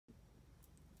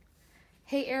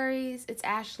Hey Aries, it's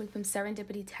Ashley from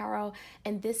Serendipity Tarot,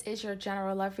 and this is your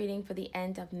general love reading for the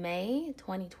end of May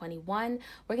 2021.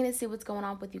 We're going to see what's going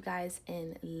on with you guys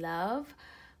in love.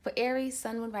 For Aries,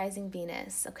 Sun, Moon, Rising,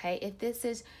 Venus, okay? If this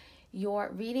is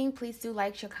your reading, please do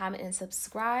like, share, comment, and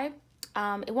subscribe.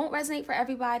 It won't resonate for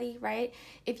everybody, right?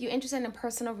 If you're interested in a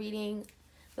personal reading,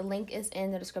 the link is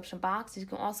in the description box. You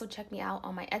can also check me out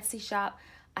on my Etsy shop.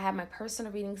 I have my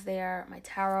personal readings there, my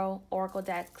tarot, oracle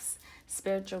decks,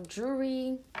 spiritual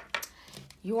jewelry.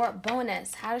 Your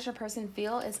bonus, how does your person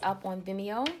feel, is up on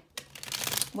Vimeo.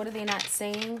 What are they not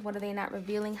saying? What are they not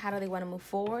revealing? How do they want to move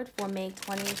forward for May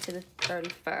 20th to the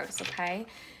 31st, okay?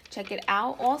 Check it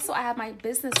out. Also, I have my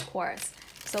business course.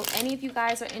 So any of you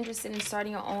guys are interested in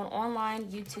starting your own online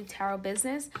YouTube tarot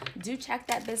business, do check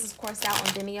that business course out on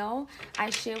Vimeo. I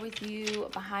share with you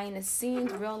behind the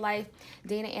scenes, real life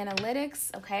data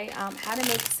analytics, okay? How to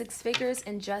make 6 figures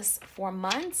in just 4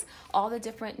 months, all the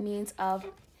different means of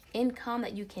income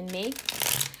that you can make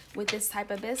with this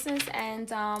type of business,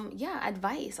 and yeah,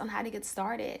 advice on how to get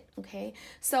started, okay?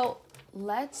 So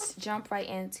let's jump right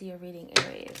into your reading,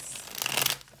 Aries.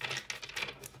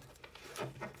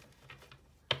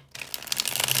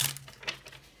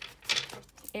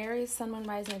 Aries, Sun, Moon,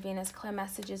 Rising, and Venus. Clear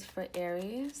messages for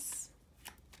Aries.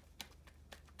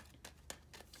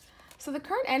 So the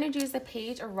current energy is the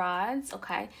Page of Rods,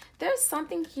 okay? There's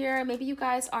something here. Maybe you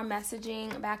guys are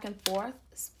messaging back and forth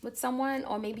with someone,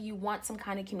 or maybe you want some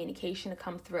kind of communication to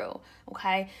come through,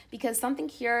 okay? Because something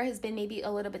here has been maybe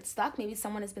a little bit stuck. Maybe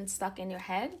someone has been stuck in your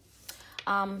head.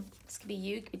 This could be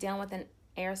you. You could be dealing with an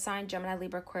air sign, Gemini,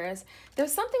 Libra, Aquarius.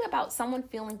 There's something about someone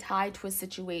feeling tied to a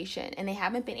situation and they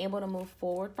haven't been able to move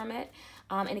forward from it.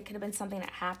 And it could have been something that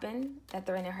happened that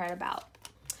they're in their head about.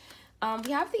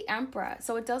 We have the Emperor.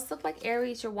 So it does look like,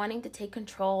 Aries, you're wanting to take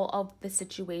control of the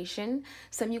situation.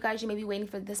 Some of you guys, you may be waiting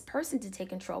for this person to take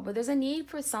control, but there's a need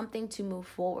for something to move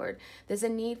forward. There's a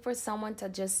need for someone to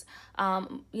just,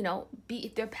 you know,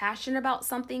 if they're passionate about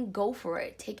something, go for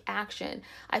it. Take action.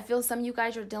 I feel some of you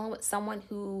guys are dealing with someone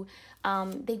who,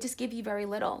 they just give you very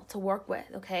little to work with,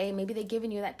 okay? Maybe they're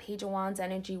giving you that Page of Wands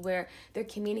energy where they're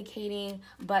communicating,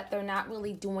 but they're not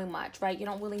really doing much, right? You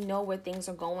don't really know where things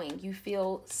are going. You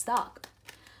feel stuck.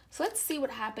 So let's see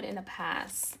what happened in the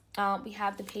past. We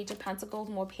have the Page of Pentacles,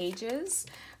 more pages,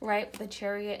 right? The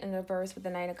Chariot in reverse with the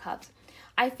Knight of Cups.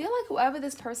 I feel like whoever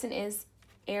this person is,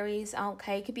 Aries,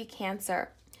 okay, it could be Cancer.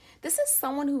 This is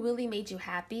someone who really made you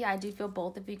happy. I do feel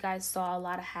both of you guys saw a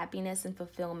lot of happiness and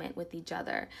fulfillment with each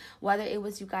other. Whether it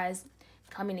was you guys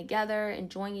coming together,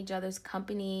 enjoying each other's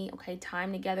company, okay,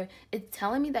 time together. It's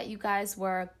telling me that you guys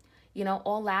were, you know,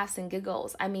 all laughs and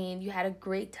giggles. I mean, you had a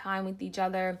great time with each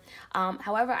other.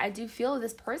 However, I do feel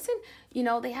this person, you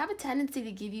know, they have a tendency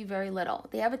to give you very little.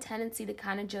 They have a tendency to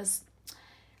kind of just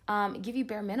give you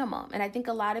bare minimum. And I think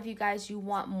a lot of you guys, you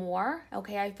want more,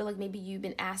 okay? I feel like maybe you've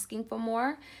been asking for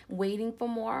more, waiting for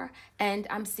more. And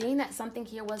I'm seeing that something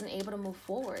here wasn't able to move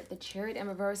forward. The Chariot in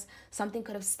reverse, something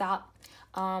could have stopped.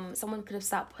 Someone could have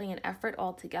stopped putting an effort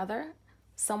altogether.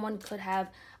 Someone could have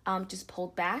just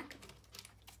pulled back.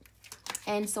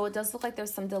 And so it does look like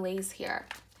there's some delays here.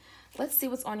 Let's see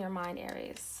what's on your mind,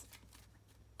 Aries.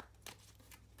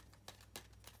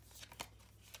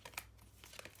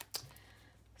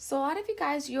 So a lot of you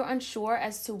guys, you're unsure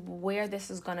as to where this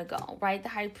is going to go, right? The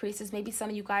High Priestess, maybe some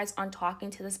of you guys aren't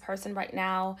talking to this person right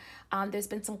now. There's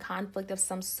been some conflict of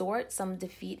some sort, some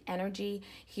defeat energy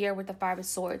here with the Five of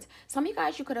Swords. Some of you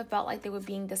guys, you could have felt like they were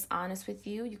being dishonest with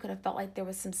you. You could have felt like there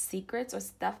was some secrets or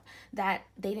stuff that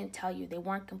they didn't tell you. They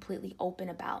weren't completely open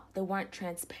about. They weren't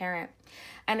transparent.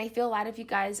 And I feel a lot of you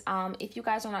guys, if you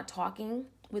guys are not talking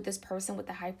with this person with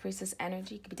the High Priestess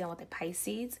energy, could be dealing with the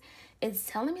Pisces, it's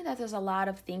telling me that there's a lot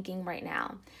of thinking right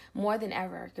now, more than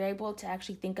ever. You're able to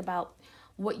actually think about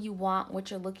what you want, what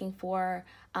you're looking for,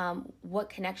 what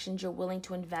connections you're willing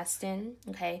to invest in,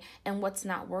 okay, and what's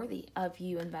not worthy of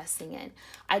you investing in.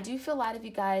 I do feel a lot of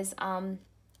you guys,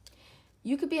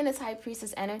 you could be in this High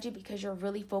Priestess energy because you're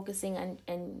really focusing on,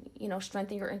 and you know,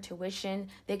 strengthening your intuition.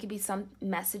 There could be some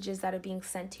messages that are being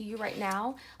sent to you right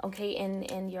now, okay,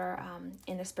 in your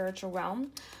in the spiritual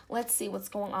realm. Let's see what's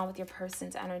going on with your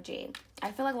person's energy.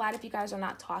 I feel like a lot of you guys are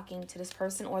not talking to this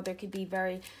person, or there could be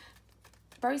very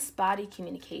spotty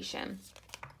communication.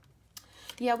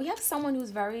 Yeah, we have someone who's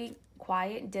very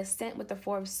quiet, distant with the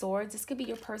Four of Swords. This could be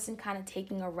your person kind of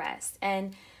taking a rest.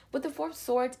 And with the Four of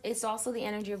Swords, it's also the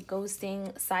energy of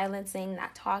ghosting, silencing,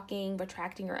 not talking,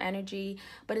 retracting your energy.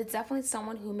 But it's definitely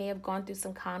someone who may have gone through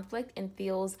some conflict and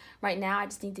feels, right now, I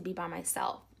just need to be by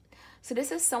myself. So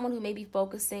this is someone who may be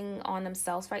focusing on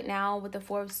themselves right now. With the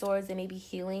Four of Swords, they may be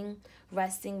healing,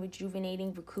 resting,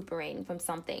 rejuvenating, recuperating from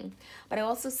something. But I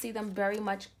also see them very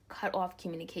much cut off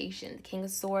communication. The King of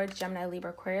Swords, Gemini,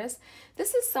 Libra, Aquarius.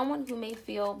 This is someone who may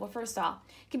feel, well, first off,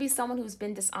 it could be someone who's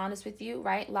been dishonest with you,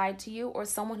 right? Lied to you, or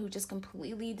someone who just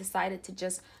completely decided to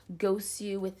just ghost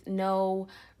you with no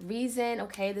reason,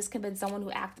 okay? This could have been someone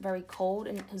who acted very cold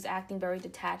and who's acting very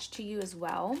detached to you as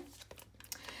well.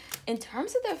 In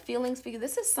terms of their feelings for you,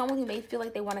 this is someone who may feel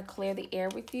like they want to clear the air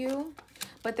with you,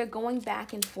 but they're going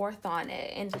back and forth on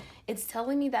it. And it's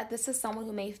telling me that this is someone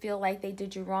who may feel like they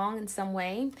did you wrong in some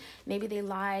way. Maybe they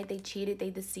lied, they cheated, they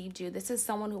deceived you. This is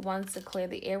someone who wants to clear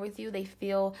the air with you. They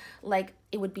feel like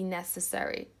it would be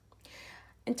necessary.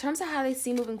 In terms of how they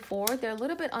see moving forward, they're a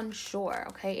little bit unsure,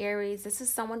 okay, Aries? This is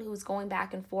someone who's going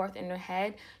back and forth in their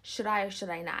head. Should I or should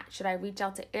I not? Should I reach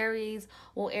out to Aries?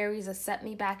 Will Aries accept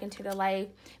me back into their life?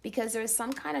 Because there is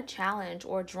some kind of challenge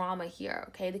or drama here,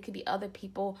 okay? There could be other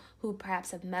people who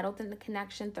perhaps have meddled in the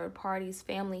connection, third parties,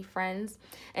 family, friends.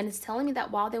 And it's telling me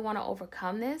that while they want to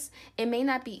overcome this, it may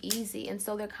not be easy. And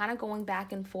so they're kind of going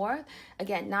back and forth.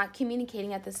 Again, not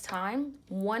communicating at this time,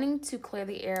 wanting to clear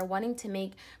the air, wanting to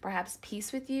make perhaps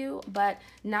peace with you, but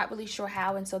not really sure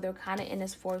how. And so they're kind of in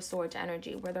this Four of Swords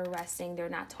energy where they're resting, they're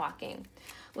not talking.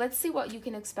 Let's see what you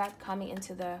can expect coming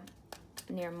into the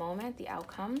near moment, the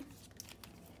outcome.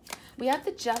 We have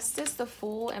the Justice, the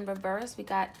Fool in reverse. We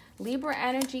got Libra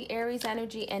energy, Aries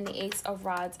energy, and the Ace of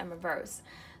Rods in reverse.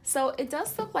 So it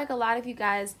does look like a lot of you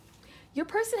guys, your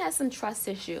person has some trust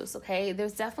issues, okay?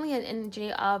 There's definitely an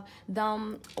energy of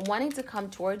them wanting to come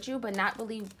towards you, but not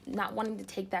wanting to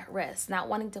take that risk, not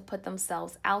wanting to put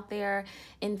themselves out there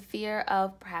in fear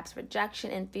of perhaps rejection,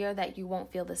 in fear that you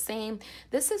won't feel the same.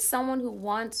 This is someone who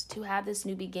wants to have this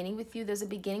new beginning with you. There's a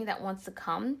beginning that wants to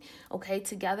come, okay,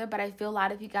 together, but I feel a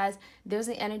lot of you guys, there's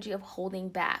an energy of holding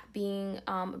back, being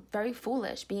very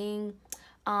foolish, being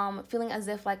feeling as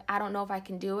if like, I don't know if I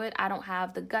can do it. I don't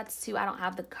have the guts to, I don't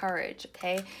have the courage,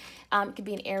 okay? It could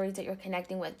be an Aries that you're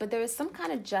connecting with, but there is some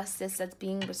kind of justice that's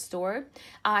being restored.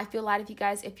 I feel a lot of you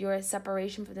guys, if you're a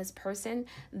separation from this person,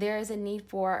 there is a need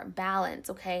for balance,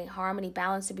 okay? Harmony,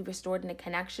 balance to be restored in a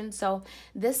connection. So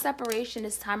this separation,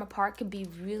 this time apart could be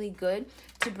really good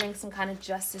to bring some kind of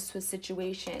justice to a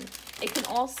situation. It can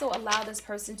also allow this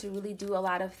person to really do a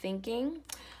lot of thinking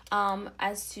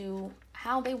as to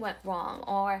how they went wrong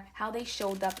or how they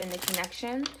showed up in the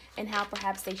connection and how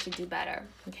perhaps they should do better,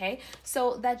 okay?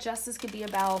 So that justice could be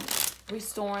about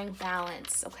restoring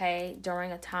balance, okay,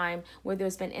 during a time where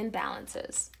there's been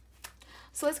imbalances.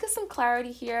 So let's get some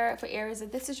clarity here for Aries.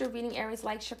 If this is your reading, Aries,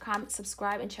 like, share, comment,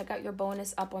 subscribe, and check out your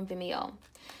bonus up on Vimeo.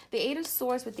 The Eight of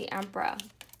Swords with the Emperor.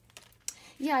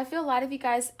 Yeah, I feel a lot of you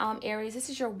guys, Aries, this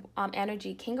is your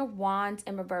energy. King of Wands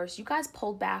in reverse. You guys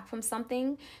pulled back from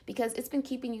something because it's been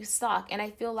keeping you stuck. And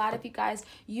I feel a lot of you guys,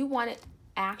 you wanted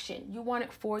action. You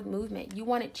wanted forward movement. You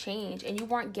wanted change. And you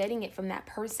weren't getting it from that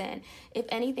person. If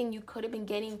anything, you could have been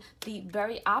getting the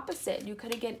very opposite. You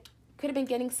could have been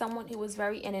getting someone who was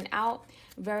very in and out,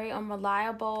 very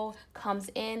unreliable, comes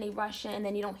in, they rush in, and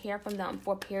then you don't hear from them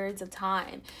for periods of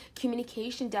time.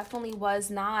 Communication definitely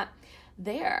was not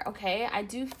there, okay? I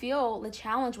do feel the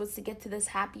challenge was to get to this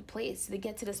happy place, to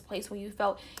get to this place where you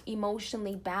felt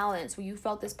emotionally balanced, where you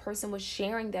felt this person was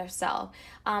sharing their self.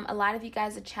 A lot of you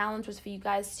guys, the challenge was for you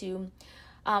guys to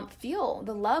feel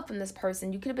the love from this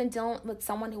person. You could have been dealing with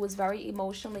someone who was very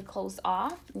emotionally closed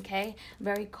off, okay?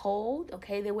 Very cold,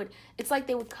 okay? It's like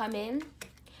they would come in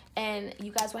and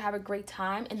you guys would have a great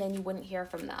time and then you wouldn't hear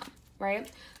from them,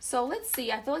 right? So let's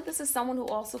see. I feel like this is someone who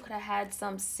also could have had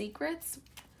some secrets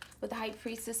with the High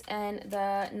Priestess and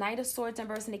the Knight of Swords in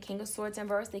reverse and the King of Swords in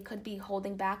reverse. They could be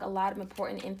holding back a lot of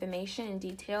important information and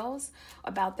details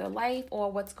about their life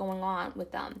or what's going on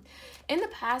with them. In the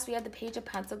past, we had the Page of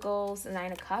Pentacles, the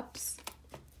Nine of Cups.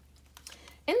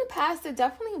 In the past, there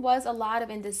definitely was a lot of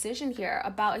indecision here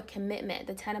about a commitment,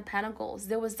 the Ten of Pentacles.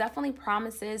 There was definitely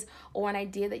promises or an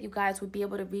idea that you guys would be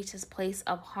able to reach this place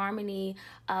of harmony,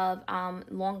 of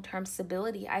long-term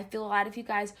stability. I feel a lot of you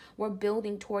guys were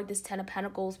building toward this Ten of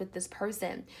Pentacles with this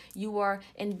person. You were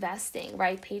investing,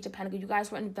 right? Page of Pentacles. You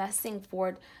guys were investing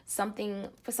for something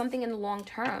in the long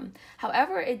term.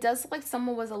 However, it does look like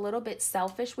someone was a little bit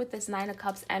selfish with this Nine of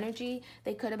Cups energy.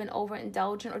 They could have been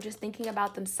overindulgent or just thinking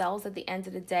about themselves at the end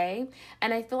of the day.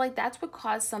 And I feel like that's what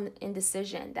caused some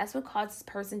indecision. That's what caused this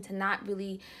person to not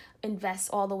really invest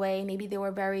all the way. Maybe they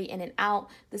were very in and out.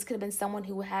 This could have been someone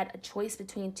who had a choice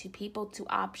between two people, two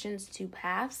options, two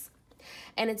paths.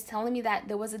 And it's telling me that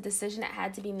there was a decision that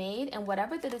had to be made. And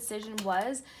whatever the decision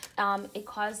was, it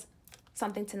caused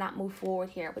something to not move forward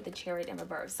here with the Chariot in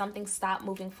reverse. Something stopped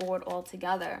moving forward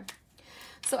altogether.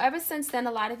 So ever since then,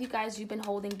 a lot of you guys, you've been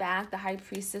holding back. The High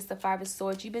Priestess, the Five of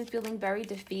Swords, you've been feeling very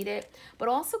defeated, but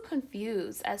also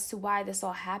confused as to why this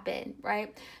all happened,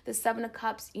 right? The Seven of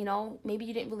Cups, you know, maybe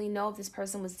you didn't really know if this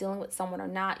person was dealing with someone or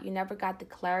not. You never got the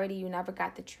clarity. You never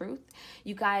got the truth.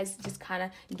 You guys just kind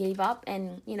of gave up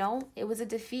and, you know, it was a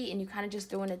defeat and you kind of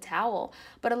just threw in a towel.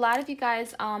 But a lot of you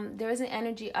guys, there is an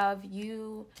energy of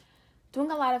you doing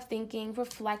a lot of thinking,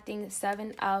 reflecting,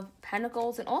 Seven of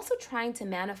Pentacles, and also trying to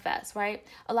manifest, right?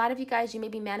 A lot of you guys, you may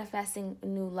be manifesting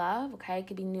new love, okay? It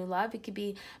could be new love. It could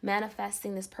be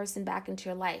manifesting this person back into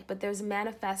your life. But there's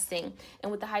manifesting.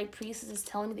 And with the High Priestess is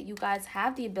telling me that you guys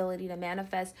have the ability to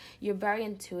manifest. You're very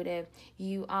intuitive.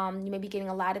 You may be getting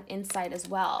a lot of insight as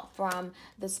well from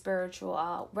the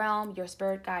spiritual realm, your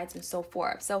spirit guides, and so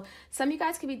forth. So some of you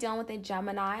guys could be dealing with a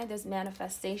Gemini. There's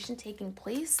manifestation taking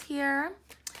place here.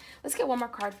 Let's get one more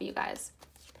card for you guys.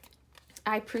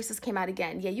 High Priestess came out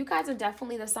again. Yeah, you guys are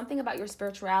definitely, there's something about your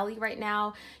spirituality right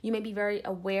now. You may be very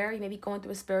aware. You may be going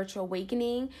through a spiritual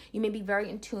awakening. You may be very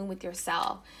in tune with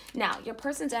yourself. Now, your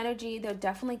person's energy, they're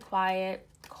definitely quiet,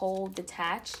 cold,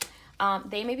 detached.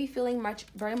 They may be feeling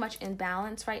very much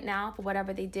imbalanced right now for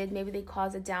whatever they did. Maybe they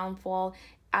caused a downfall,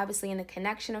 obviously in a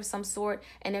connection of some sort,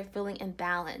 and they're feeling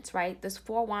imbalanced, right? There's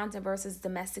Four Wands versus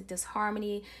domestic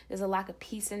disharmony. There's a lack of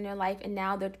peace in their life, and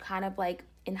now they're kind of like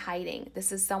in hiding.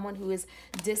 This is someone who has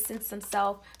distanced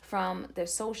themselves from their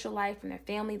social life, from their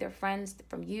family, their friends,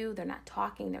 from you. They're not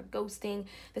talking, they're ghosting.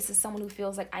 This is someone who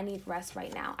feels like, I need rest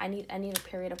right now. I need a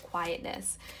period of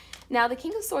quietness. Now, the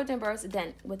King of Swords in reverse,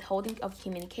 then withholding of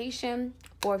communication,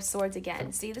 Four of Swords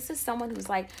again. See, this is someone who's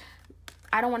like,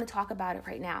 I don't want to talk about it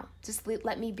right now. Just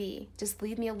let me be. Just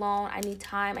leave me alone. I need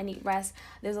time. I need rest.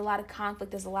 There's a lot of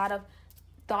conflict. There's a lot of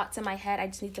thoughts in my head. I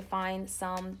just need to find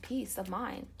some peace of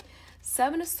mind.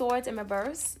 Seven of Swords in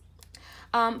reverse.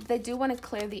 They do want to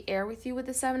clear the air with you with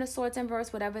the Seven of Swords in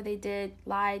reverse. Whatever they did,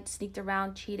 lied, sneaked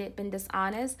around, cheated, been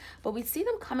dishonest. But we see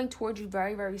them coming towards you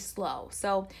very, very slow.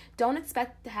 So don't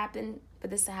expect for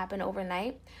this to happen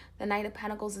overnight. The Knight of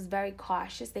Pentacles is very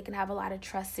cautious. They can have a lot of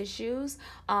trust issues,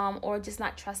 or just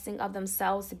not trusting of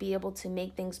themselves to be able to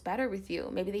make things better with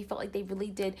you. Maybe they felt like they really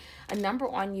did a number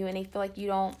on you and they feel like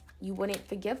you wouldn't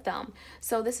forgive them.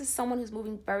 So this is someone who's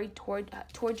moving very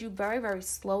towards you very, very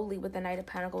slowly with the Knight of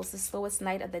Pentacles, the slowest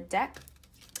knight of the deck.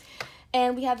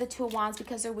 And we have the Two of Wands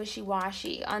because they're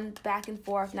wishy-washy, back and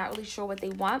forth, not really sure what they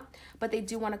want, but they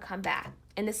do want to come back.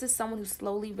 And this is someone who's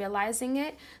slowly realizing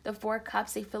it. The Four of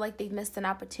Cups, they feel like they've missed an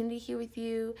opportunity here with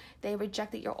you. They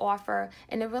rejected your offer.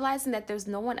 And they're realizing that there's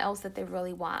no one else that they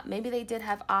really want. Maybe they did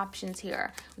have options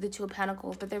here with the Two of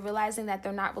Pentacles, but they're realizing that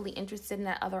they're not really interested in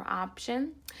that other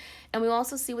option. And we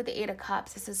also see with the Eight of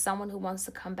Cups, this is someone who wants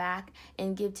to come back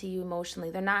and give to you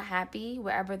emotionally. They're not happy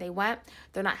wherever they went.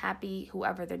 They're not happy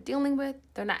whoever they're dealing with.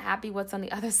 They're not happy what's on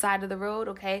the other side of the road,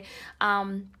 okay?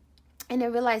 And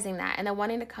they're realizing that, and they're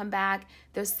wanting to come back.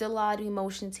 There's still a lot of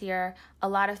emotions here, a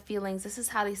lot of feelings. This is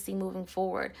how they see moving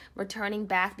forward, returning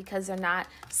back because they're not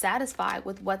satisfied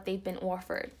with what they've been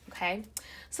offered, okay?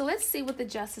 So let's see what the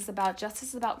Justice is about. Justice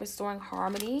is about restoring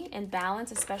harmony and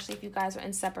balance, especially if you guys are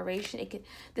in separation.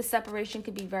 This separation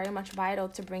could be very much vital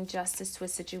to bring justice to a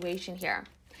situation here.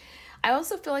 I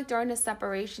also feel like during the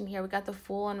separation here, we got the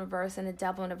Fool in reverse and the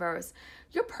Devil in reverse.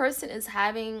 Your person is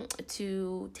having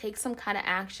to take some kind of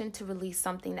action to release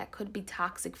something that could be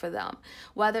toxic for them,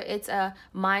 whether it's a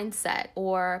mindset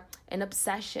or an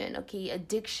obsession, okay,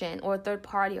 addiction, or a third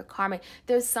party or karma.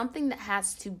 There's something that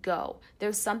has to go.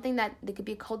 There's something that there could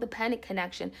be a codependent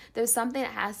connection. There's something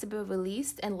that has to be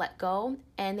released and let go,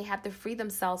 and they have to free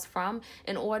themselves from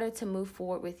in order to move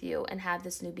forward with you and have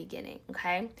this new beginning,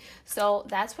 okay? So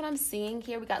that's what I'm seeing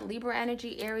here. We got Libra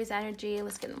energy, Aries energy.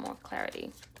 Let's get more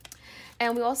clarity.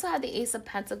 And we also have the Ace of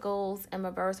Pentacles in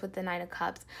reverse with the Knight of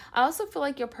Cups. I also feel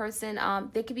like your person,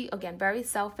 they could be, again, very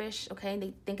selfish, okay?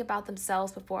 They think about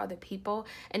themselves before other people.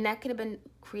 And that could have been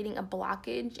creating a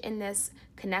blockage in this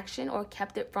connection or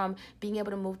kept it from being able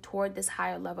to move toward this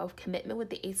higher level of commitment with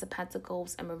the Ace of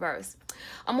Pentacles in reverse.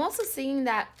 I'm also seeing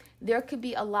that there could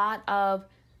be a lot of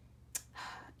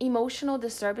emotional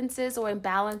disturbances or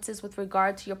imbalances with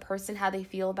regard to your person, how they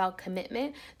feel about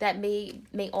commitment, that may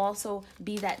also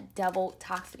be that devil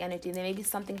toxic energy. There may be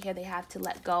something here they have to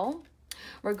let go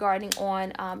regarding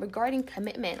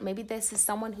commitment. Maybe this is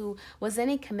someone who was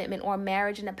in a commitment or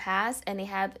marriage in the past and they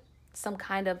have some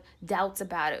kind of doubts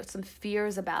about it, some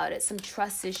fears about it, some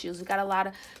trust issues. We got a lot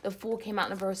of, the Fool came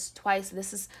out in the verse twice.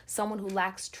 This is someone who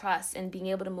lacks trust and being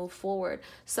able to move forward.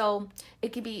 So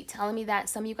it could be telling me that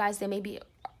some of you guys,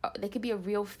 they could be a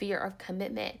real fear of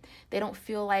commitment. They don't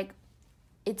feel like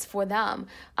it's for them.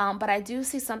 But I do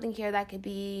see something here that could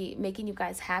be making you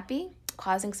guys happy,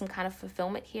 causing some kind of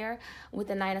fulfillment here with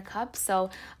the Nine of Cups. So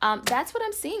that's what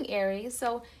I'm seeing, Aries.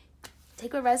 So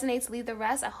take what resonates, leave the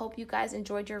rest. I hope you guys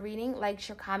enjoyed your reading. Like,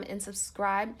 share, comment, and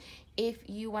subscribe. If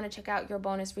you want to check out your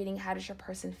bonus reading, how does your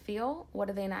person feel? What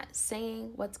are they not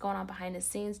saying? What's going on behind the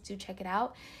scenes? Do check it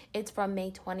out. It's from May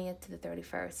 20th to the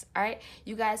 31st. All right.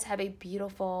 You guys have a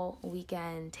beautiful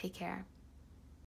weekend. Take care.